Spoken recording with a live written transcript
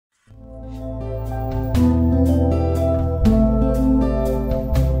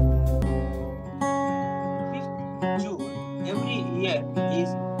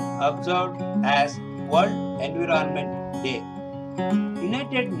observed as World Environment Day.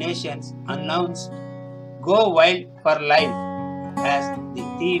 United Nations announced Go Wild for Life as the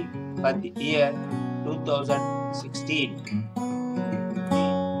theme for the year 2016. The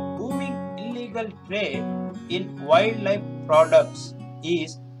booming illegal trade in wildlife products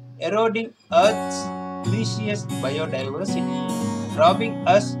is eroding Earth's precious biodiversity, robbing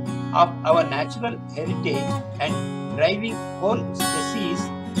us of our natural heritage and driving whole species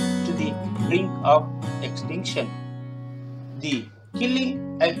to the brink of extinction. The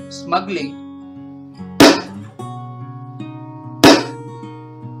killing and smuggling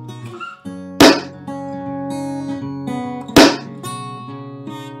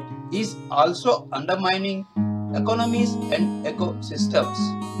is also undermining economies and ecosystems,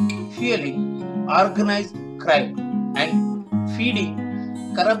 fueling organized crime and feeding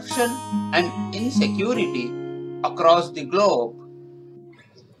corruption and insecurity across the globe.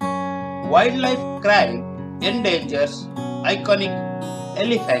 Wildlife crime endangers iconic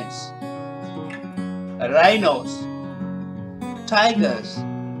elephants, rhinos, tigers,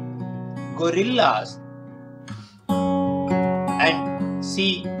 gorillas, and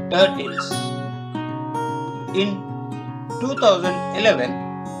sea turtles. In 2011,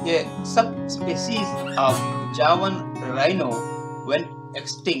 a subspecies of Javan rhino went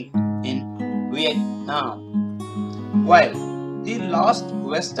extinct in Vietnam, while the last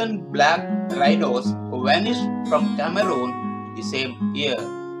western black rhinos vanished from Cameroon the same year.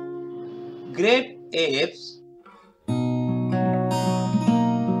 Great apes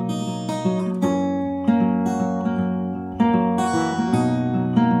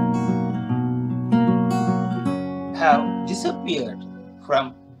have disappeared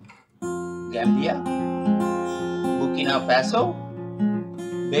from Gambia, Burkina Faso,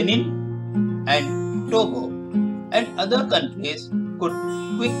 Benin, and Togo, and other countries could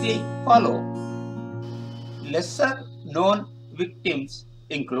quickly follow. Lesser known victims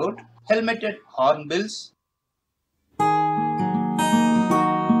include helmeted hornbills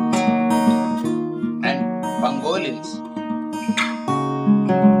and pangolins,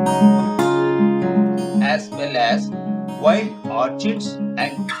 as well as wild orchids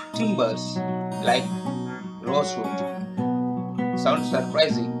and timbers like rosewood. Sounds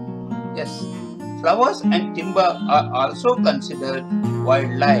surprising? Yes. Flowers and timber are also considered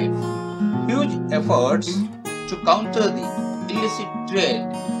wildlife. Huge efforts to counter the illicit trade,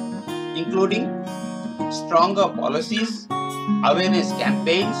 including stronger policies, awareness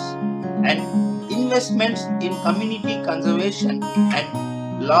campaigns, and investments in community conservation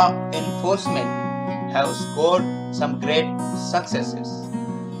and law enforcement, have scored some great successes.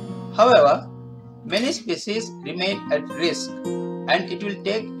 However, many species remain at risk, and it will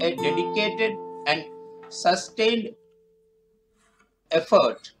take a dedicated and sustained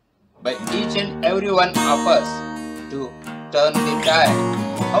effort by each and every one of us to turn the tide.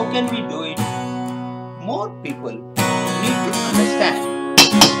 How can we do it? More people need to understand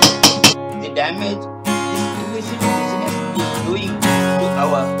the damage this illicit business is doing to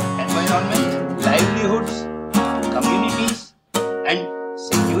our environment, livelihoods, communities, and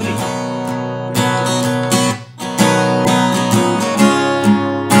security.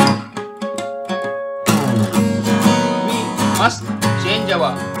 We must change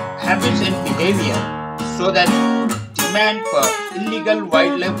our habits and behavior so that demand for illegal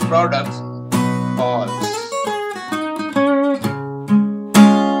wildlife products falls.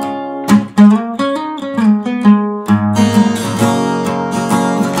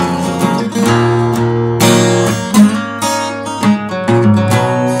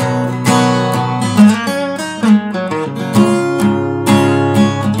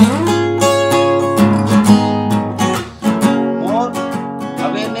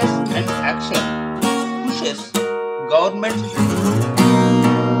 Governments,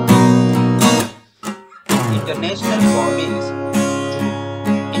 international bodies to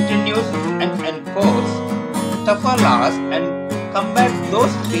introduce and enforce tougher laws and combat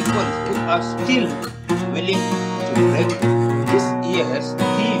those people who are still willing to break. This year's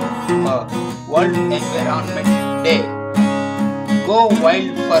theme for World Environment Day, Go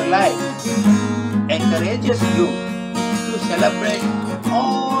Wild for Life, encourages you to celebrate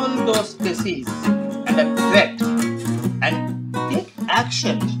all those species under threat and take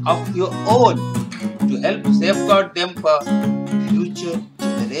action of your own to help safeguard them for future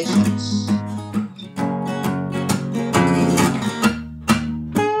generations.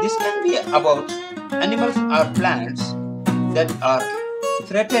 This can be about animals or plants that are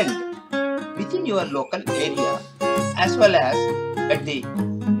threatened within your local area as well as at the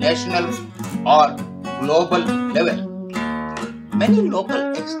national or global level. many local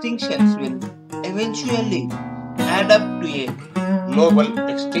extinctions will eventually add up to a global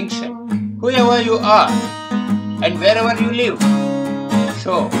extinction. Whoever you are and wherever you live,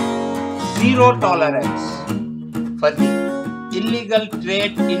 show zero tolerance for the illegal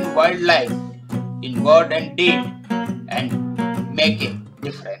trade in wildlife in word and deed and make a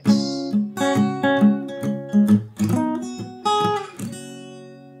difference.